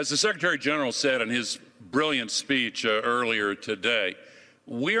 As the Secretary General said in his brilliant speech earlier today,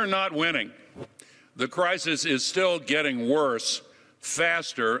 we are not winning. The crisis is still getting worse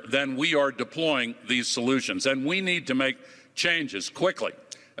faster than we are deploying these solutions, and we need to make changes quickly.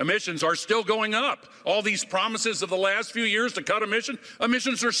 Emissions are still going up. All these promises of the last few years to cut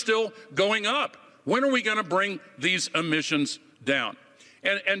emissions are still going up. When are we going to bring these emissions down?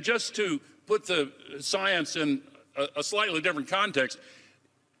 And just to put the science in a slightly different context,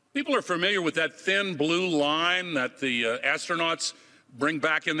 people are familiar with that thin blue line that the astronauts bring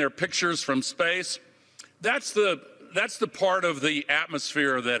back in their pictures from space. That's the part of the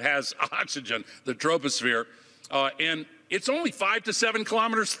atmosphere that has oxygen, the troposphere, and it's only 5 to 7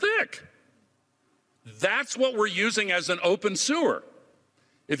 kilometers thick. That's what we're using as an open sewer.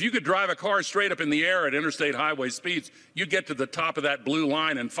 If you could drive a car straight up in the air at interstate highway speeds, you'd get to the top of that blue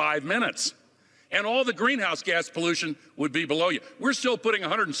line in 5 minutes. And all the greenhouse gas pollution would be below you. We're still putting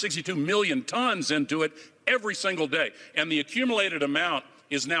 162 million tons into it every single day. And the accumulated amount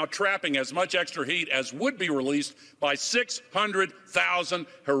is now trapping as much extra heat as would be released by 600,000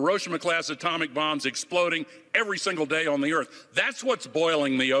 Hiroshima-class atomic bombs exploding every single day on the Earth. That's what's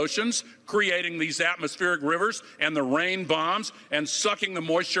boiling the oceans, creating these atmospheric rivers and the rain bombs and sucking the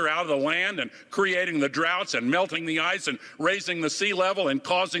moisture out of the land and creating the droughts and melting the ice and raising the sea level and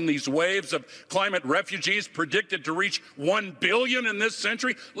causing these waves of climate refugees predicted to reach 1 billion in this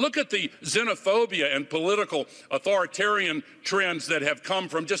century. Look at the xenophobia and political authoritarian trends that have come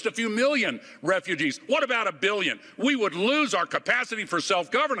from just a few million refugees. What about 1 billion? We would lose our capacity for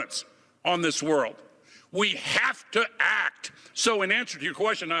self-governance on this world. We have to act. So in answer to your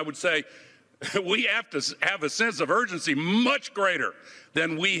question, I would say we have to have a sense of urgency much greater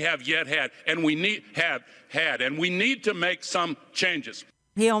than we have yet had, and we need to make some changes.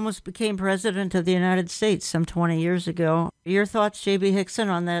 He almost became president of the United States some 20 years ago. Your thoughts, J.B. Hixson,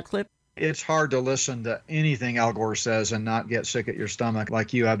 on that clip? It's hard to listen to anything Al Gore says and not get sick at your stomach.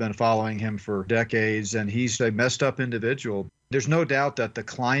 Like you, I've been following him for decades, and he's a messed up individual. There's no doubt that the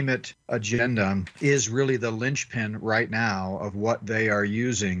climate agenda is really the linchpin right now of what they are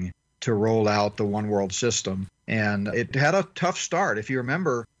using to roll out the one world system. And it had a tough start. If you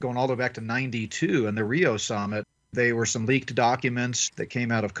remember, going all the way back to 92 and the Rio summit, there were some leaked documents that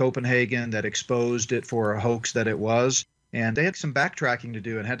came out of Copenhagen that exposed it for a hoax that it was. And they had some backtracking to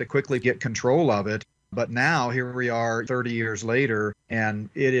do and had to quickly get control of it. But now here we are 30 years later, and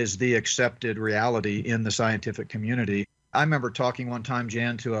it is the accepted reality in the scientific community. I remember talking one time,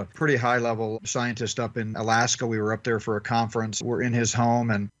 Jan, to a pretty high-level scientist up in Alaska. We were up there for a conference. We're in his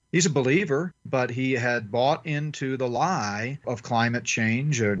home, and he's a believer, but he had bought into the lie of climate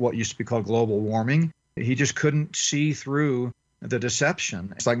change, or what used to be called global warming. He just couldn't see through the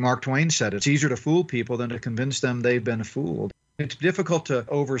deception. It's like Mark Twain said, it's easier to fool people than to convince them they've been fooled. It's difficult to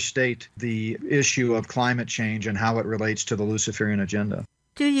overstate the issue of climate change and how it relates to the Luciferian agenda.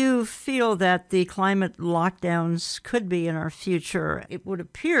 Do you feel that the climate lockdowns could be in our future? It would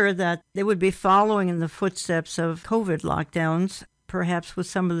appear that they would be following in the footsteps of COVID lockdowns, perhaps with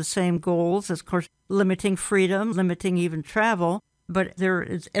some of the same goals, as, of course, limiting freedom, limiting even travel, but there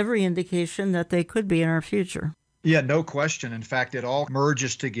is every indication that they could be in our future. Yeah, no question. In fact, it all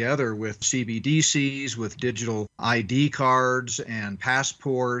merges together with CBDCs, with digital ID cards and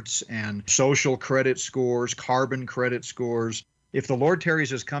passports and social credit scores, carbon credit scores. If the Lord tarries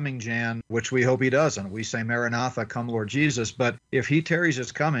his coming, Jan, which we hope he doesn't, we say, Maranatha, come Lord Jesus, but if he tarries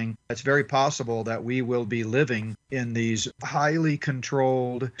his coming, it's very possible that we will be living in these highly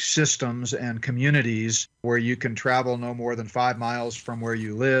controlled systems and communities where you can travel no more than 5 miles from where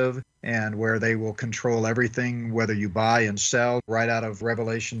you live, and where they will control everything, whether you buy and sell, right out of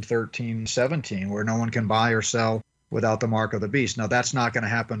Revelation 13:17, where no one can buy or sell without the mark of the beast. Now, that's not going to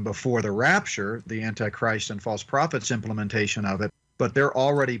happen before the rapture, the Antichrist and false prophets implementation of it, but they're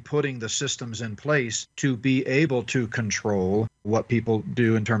already putting the systems in place to be able to control what people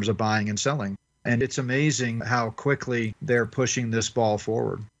do in terms of buying and selling. And it's amazing how quickly they're pushing this ball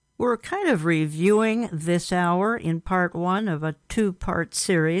forward. We're kind of reviewing this hour in part one of a two-part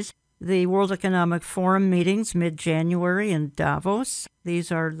series, the World Economic Forum meetings mid-January in Davos.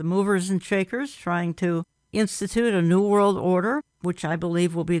 These are the movers and shakers trying to institute a new world order, which I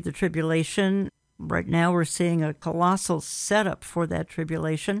believe will be the tribulation. Right now we're seeing a colossal setup for that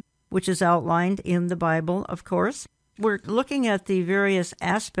tribulation, which is outlined in the Bible, of course. We're looking at the various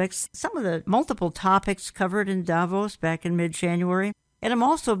aspects, some of the multiple topics covered in Davos back in mid-January. And I'm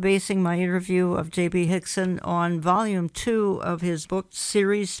also basing my interview of J.B. Hixson on Volume 2 of his book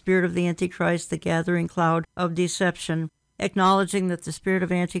series, Spirit of the Antichrist, The Gathering Cloud of Deception, acknowledging that the spirit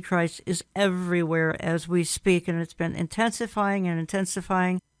of Antichrist is everywhere as we speak, and it's been intensifying and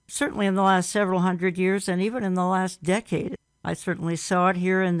intensifying, certainly in the last several hundred years and even in the last decade. I certainly saw it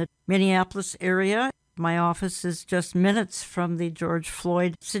here in the Minneapolis area. My office is just minutes from the George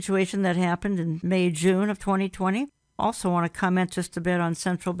Floyd situation that happened in May, June of 2020. Also want to comment just a bit on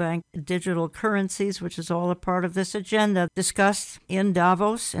central bank digital currencies, which is all a part of this agenda discussed in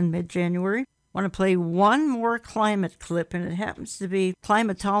Davos in mid-January. I want to play one more climate clip, and it happens to be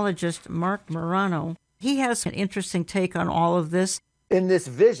climatologist Mark Morano. He has an interesting take on all of this. In this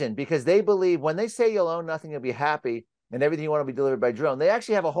vision, because they believe when they say you'll own nothing, you'll be happy, and everything you want to be delivered by drone, they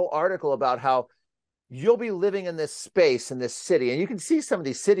actually have a whole article about how you'll be living in this space, in this city. And you can see some of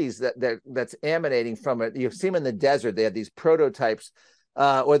these cities that's emanating from it. You see them in the desert. They have these prototypes,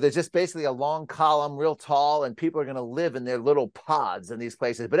 or they're just basically a long column, real tall, and people are going to live in their little pods in these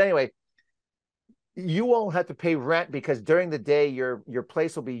places. But anyway, you won't have to pay rent because during the day, your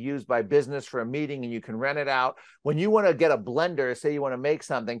place will be used by business for a meeting and you can rent it out. When you want to get a blender, say you want to make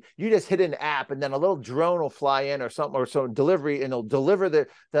something, you just hit an app and then a little drone will fly in or something, or some delivery, and it'll deliver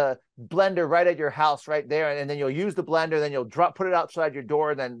the blender right at your house right there. And then you'll use the blender, then you'll put it outside your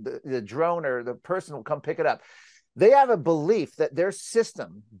door, and then the drone or the person will come pick it up. They have a belief that their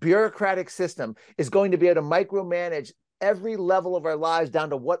system, bureaucratic system, is going to be able to micromanage every level of our lives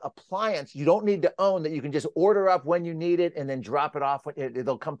down to what appliance you don't need to own, that you can just order up when you need it and then drop it off.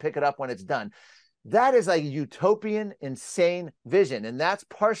 They'll come pick it up when it's done. That is a utopian, insane vision. And that's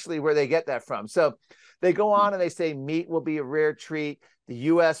partially where they get that from. So they go on and they say meat will be a rare treat. The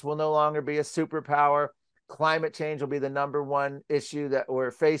U.S. will no longer be a superpower. Climate change will be the number one issue that we're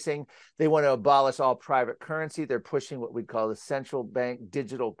facing. They want to abolish all private currency. They're pushing what we call the central bank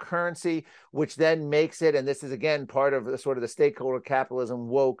digital currency, which then makes it, and this is again part of the sort of the stakeholder capitalism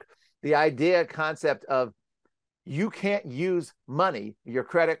woke, the idea concept of you can't use money, your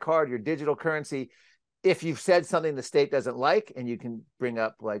credit card, your digital currency, if you've said something the state doesn't like. And you can bring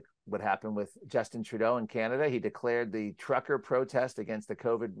up like what happened with Justin Trudeau in Canada. He declared the trucker protest against the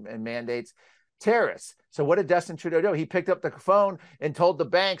COVID mandates terrorists. So what did Justin Trudeau do? He picked up the phone and told the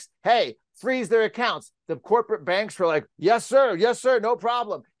banks, hey, freeze their accounts. The corporate banks were like, yes, sir, no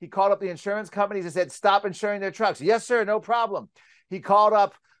problem. He called up the insurance companies and said, stop insuring their trucks. Yes, sir, no problem. He called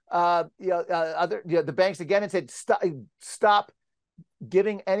up the banks again and said, stop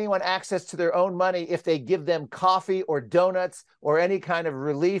giving anyone access to their own money if they give them coffee or donuts or any kind of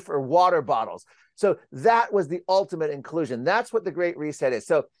relief or water bottles. So that was the ultimate inclusion. That's what the Great Reset is.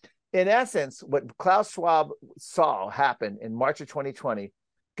 So in essence, what Klaus Schwab saw happen in March of 2020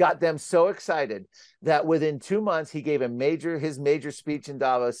 got them so excited that within 2 months, he gave his major speech in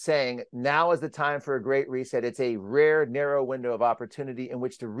Davos saying, now is the time for a great reset. It's a rare, narrow window of opportunity in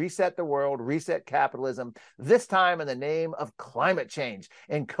which to reset the world, reset capitalism, this time in the name of climate change.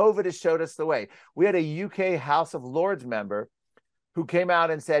 And COVID has showed us the way. We had a UK House of Lords member who came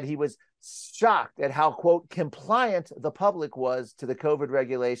out and said he was shocked at how, quote, compliant the public was to the COVID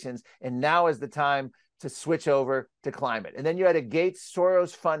regulations. And now is the time to switch over to climate. And then you had a Gates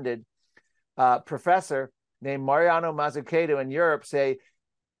Soros-funded professor named Mariano Mazzucato in Europe say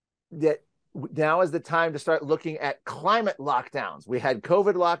that now is the time to start looking at climate lockdowns. We had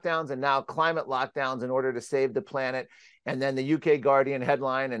COVID lockdowns and now climate lockdowns in order to save the planet. And then the UK Guardian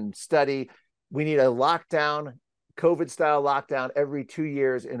headline and study, we need a lockdown, COVID-style lockdown every 2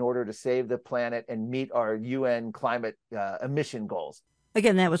 years in order to save the planet and meet our UN climate emission goals.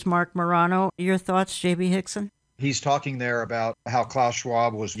 Again, that was Mark Morano. Your thoughts, J.B. Hixson? He's talking there about how Klaus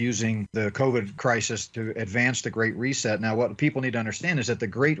Schwab was using the COVID crisis to advance the Great Reset. Now, what people need to understand is that the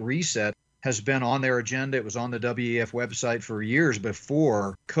Great Reset has been on their agenda. It was on the WEF website for years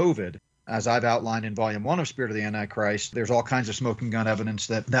before COVID. As I've outlined in Volume 1 of Spirit of the Antichrist, there's all kinds of smoking gun evidence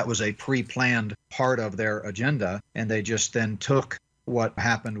that that was a pre-planned part of their agenda, and they just then took what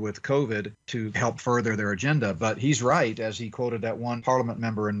happened with COVID to help further their agenda. But he's right, as he quoted that one parliament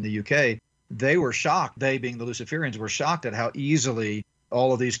member in the UK, they were shocked, they being the Luciferians, were shocked at how easily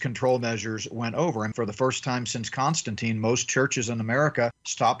all of these control measures went over. And for the first time since Constantine, most churches in America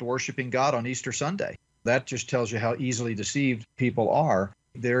stopped worshiping God on Easter Sunday. That just tells you how easily deceived people are.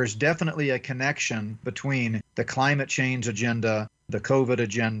 There is definitely a connection between the climate change agenda, the COVID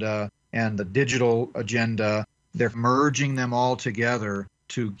agenda, and the digital agenda. They're merging them all together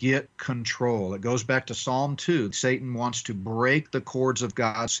to get control. It goes back to Psalm 2. Satan wants to break the cords of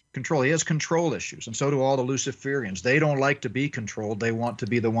God's control. He has control issues, and so do all the Luciferians. They don't like to be controlled. They want to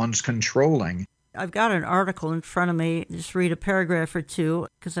be the ones controlling. I've got an article in front of me. Just read a paragraph or two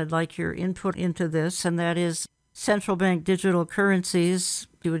because I'd like your input into this, and that is central bank digital currencies.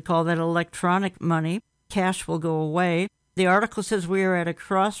 You would call that electronic money. Cash will go away. The article says we are at a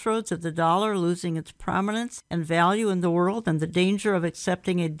crossroads of the dollar losing its prominence and value in the world and the danger of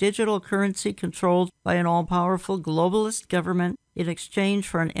accepting a digital currency controlled by an all-powerful globalist government in exchange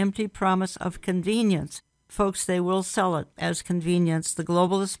for an empty promise of convenience. Folks, they will sell it as convenience. The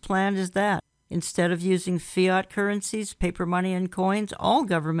globalist plan is that. Instead of using fiat currencies, paper money, and coins, all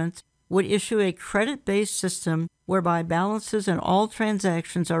governments would issue a credit-based system whereby balances and all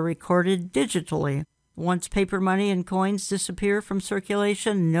transactions are recorded digitally. Once paper money and coins disappear from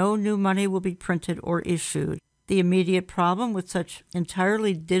circulation, no new money will be printed or issued. The immediate problem with such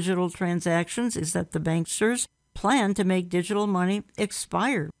entirely digital transactions is that the banksters plan to make digital money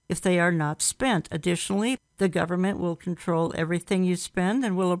expire if they are not spent. Additionally, the government will control everything you spend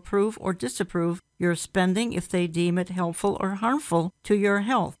and will approve or disapprove your spending if they deem it helpful or harmful to your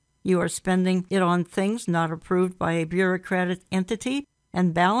health. You are spending it on things not approved by a bureaucratic entity,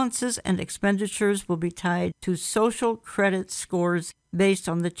 and balances and expenditures will be tied to social credit scores based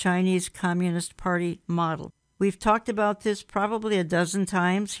on the Chinese Communist Party model. We've talked about this probably a dozen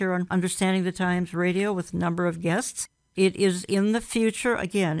times here on Understanding the Times Radio with a number of guests. It is in the future.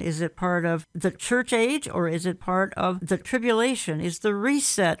 Again, is it part of the church age or is it part of the tribulation? Is the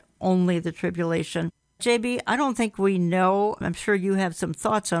reset only the tribulation? JB, I don't think we know. I'm sure you have some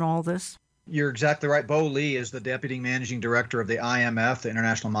thoughts on all this. You're exactly right. Bo Lee is the Deputy Managing Director of the IMF, the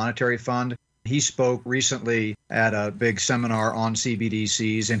International Monetary Fund. He spoke recently at a big seminar on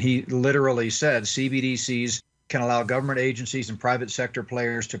CBDCs, and he literally said CBDCs can allow government agencies and private sector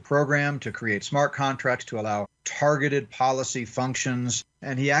players to program, to create smart contracts, to allow targeted policy functions.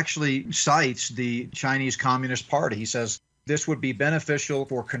 And he actually cites the Chinese Communist Party. He says this would be beneficial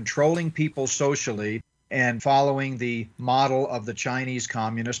for controlling people socially and following the model of the Chinese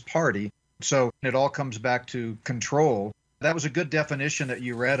Communist Party. So it all comes back to control. That was a good definition that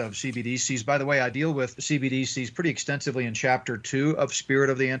you read of CBDCs. By the way, I deal with CBDCs pretty extensively in Chapter 2 of Spirit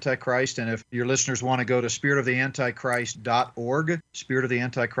of the Antichrist. And if your listeners want to go to spiritoftheantichrist.org,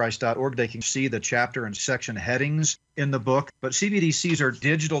 spiritoftheantichrist.org, they can see the chapter and section headings in the book. But CBDCs are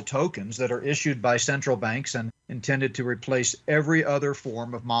digital tokens that are issued by central banks and intended to replace every other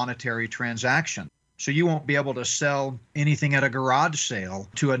form of monetary transaction. So you won't be able to sell anything at a garage sale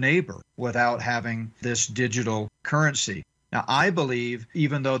to a neighbor without having this digital currency. Now, I believe,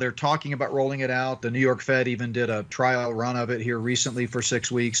 even though they're talking about rolling it out, the New York Fed even did a trial run of it here recently for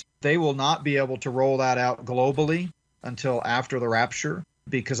 6 weeks, they will not be able to roll that out globally until after the rapture,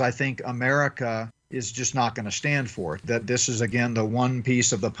 because I think America is just not going to stand for it. That this is, again, the one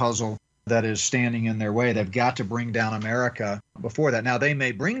piece of the puzzle that is standing in their way. They've got to bring down America before that. Now, they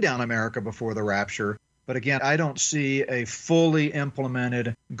may bring down America before the rapture, but again, I don't see a fully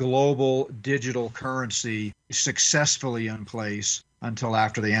implemented global digital currency successfully in place until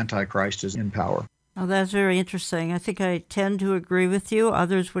after the Antichrist is in power. Oh, that's very interesting. I think I tend to agree with you.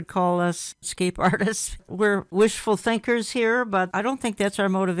 Others would call us escape artists. We're wishful thinkers here, but I don't think that's our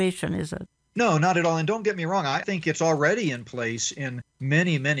motivation, is it? No, not at all. And don't get me wrong. I think it's already in place in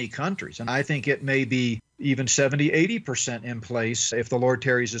many, many countries. And I think it may be even 70, 80% in place if the Lord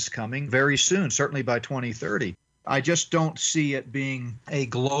tarries is coming very soon, certainly by 2030. I just don't see it being a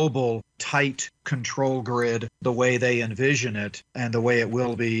global, tight control grid the way they envision it and the way it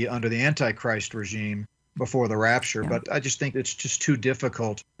will be under the Antichrist regime before the rapture. Yeah. But I just think it's just too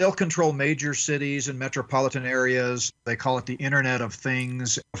difficult. They'll control major cities and metropolitan areas. They call it the Internet of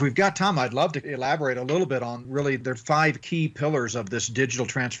Things. If we've got time, I'd love to elaborate a little bit on really the 5 key pillars of this digital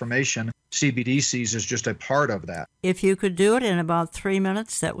transformation. CBDCs is just a part of that. If you could do it in about 3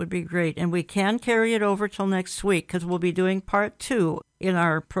 minutes, that would be great. And we can carry it over till next week because we'll be doing part 2 in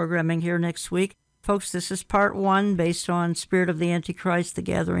our programming here next week. Folks, this is part 1 based on Spirit of the Antichrist, the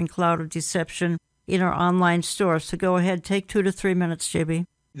Gathering Cloud of Deception, in our online store. So go ahead, take 2 to 3 minutes, JB.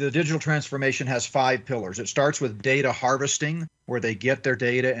 The digital transformation has 5 pillars. It starts with data harvesting, where they get their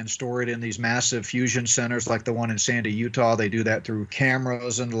data and store it in these massive fusion centers like the one in Sandy, Utah. They do that through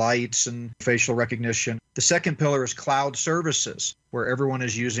cameras and lights and facial recognition. The second pillar is cloud services, where everyone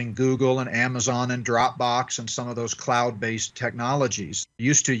is using Google and Amazon and Dropbox and some of those cloud-based technologies.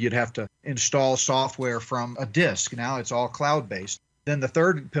 Used to, you'd have to install software from a disk. Now it's all cloud-based. Then the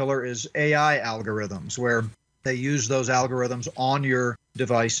third pillar is AI algorithms, where they use those algorithms on your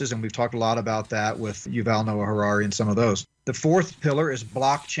devices, and we've talked a lot about that with Yuval Noah Harari and some of those. The fourth pillar is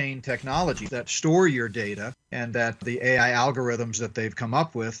blockchain technology that store your data, and that the AI algorithms that they've come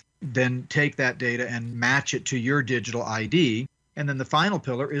up with then take that data and match it to your digital ID. And then the final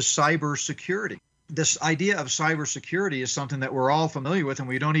pillar is cybersecurity. This idea of cybersecurity is something that we're all familiar with, and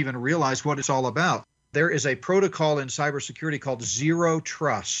we don't even realize what it's all about. There is a protocol in cybersecurity called Zero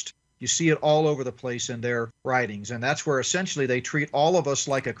Trust. You see it all over the place in their writings. And that's where essentially they treat all of us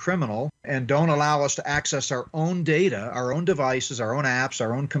like a criminal and don't allow us to access our own data, our own devices, our own apps,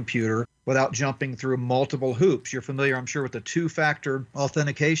 our own computer without jumping through multiple hoops. You're familiar, I'm sure, with the two-factor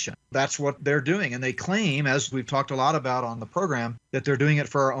authentication. That's what they're doing. And they claim, as we've talked a lot about on the program, that they're doing it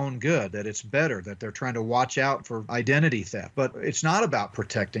for our own good, that it's better, that they're trying to watch out for identity theft. But it's not about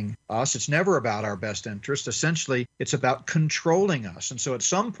protecting us. It's never about our best interest. Essentially, it's about controlling us. And so at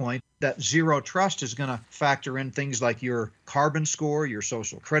some point, that zero trust is going to factor in things like your carbon score, your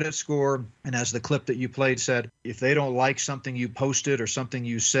social credit score. And as the clip that you played said, if they don't like something you posted or something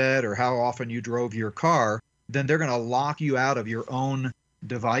you said or how often you drove your car, then they're going to lock you out of your own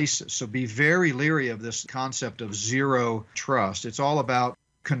devices. So be very leery of this concept of zero trust. It's all about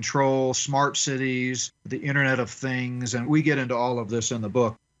control, smart cities, the Internet of Things, and we get into all of this in the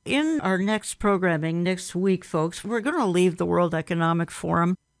book. In our next programming next week, folks, we're going to leave the World Economic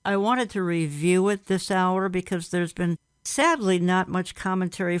Forum. I wanted to review it this hour because there's been sadly not much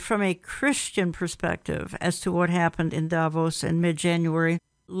commentary from a Christian perspective as to what happened in Davos in mid-January.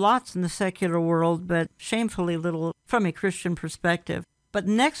 Lots in the secular world, but shamefully little from a Christian perspective. But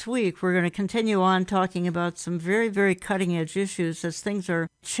next week, we're going to continue on talking about some very, very cutting-edge issues as things are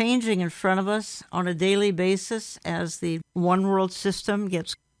changing in front of us on a daily basis as the one world system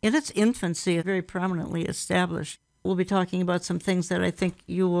gets in its infancy very prominently established. We'll be talking about some things that I think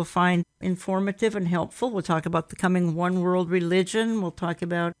you will find informative and helpful. We'll talk about the coming one world religion. We'll talk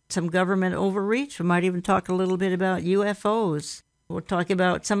about some government overreach. We might even talk a little bit about UFOs. We'll talk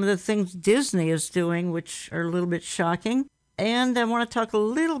about some of the things Disney is doing, which are a little bit shocking. And I want to talk a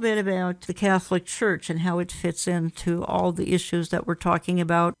little bit about the Catholic Church and how it fits into all the issues that we're talking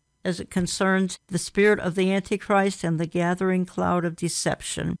about as it concerns the spirit of the Antichrist and the gathering cloud of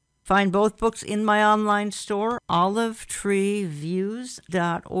deception. Find both books in my online store,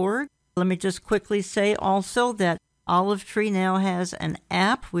 olivetreeviews.org. Let me just quickly say also that Olive Tree now has an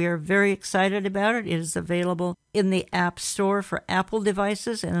app. We are very excited about it. It is available in the App Store for Apple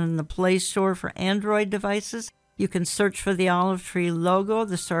devices and in the Play Store for Android devices. You can search for the Olive Tree logo,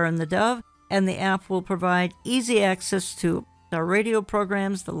 the star and the dove, and the app will provide easy access to our radio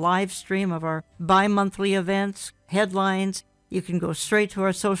programs, the live stream of our bi-monthly events, headlines. You can go straight to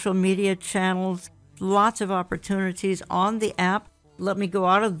our social media channels. Lots of opportunities on the app. Let me go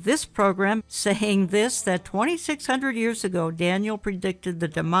out of this program saying this, that 2,600 years ago, Daniel predicted the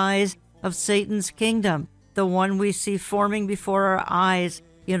demise of Satan's kingdom, the one we see forming before our eyes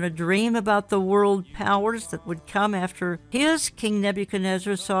in a dream about the world powers that would come after his King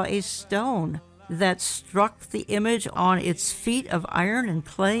Nebuchadnezzar saw a stone that struck the image on its feet of iron and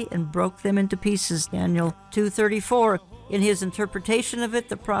clay and broke them into pieces. Daniel 2:34. In his interpretation of it,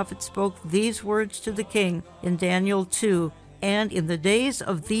 the prophet spoke these words to the king in Daniel 2, "And in the days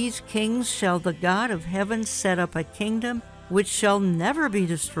of these kings shall the God of heaven set up a kingdom which shall never be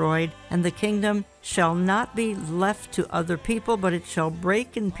destroyed, and the kingdom shall not be left to other people, but it shall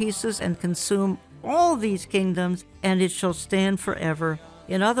break in pieces and consume all these kingdoms, and it shall stand forever."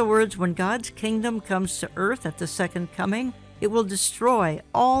 In other words, when God's kingdom comes to earth at the second coming, it will destroy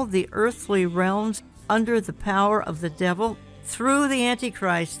all the earthly realms under the power of the devil through the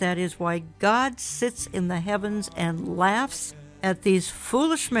Antichrist. That is why God sits in the heavens and laughs at these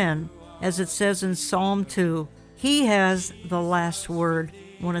foolish men, as it says in Psalm 2. He has the last word.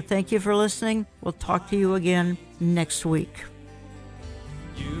 I want to thank you for listening. We'll talk to you again next week.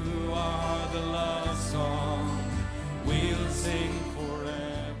 You are the love song we'll sing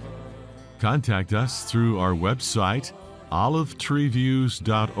forever. Contact us through our website,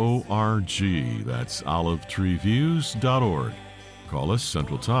 olivetreeviews.org. That's olivetreeviews.org. Call us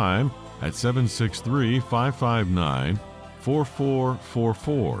Central Time at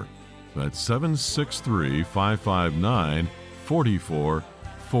 763-559-4444. That's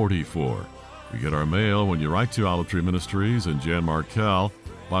 763-559-4444. You get our mail when you write to Olive Tree Ministries and Jan Markell,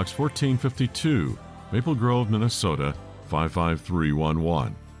 Box 1452, Maple Grove, Minnesota,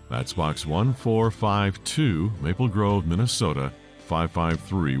 55311. That's Box 1452, Maple Grove, Minnesota,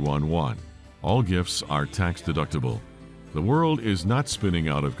 55311. All gifts are tax deductible. The world is not spinning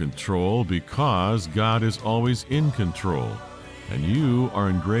out of control because God is always in control, and you are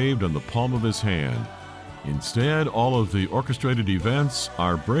engraved on the palm of His hand. Instead, all of the orchestrated events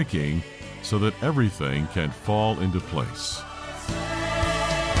are breaking so that everything can fall into place.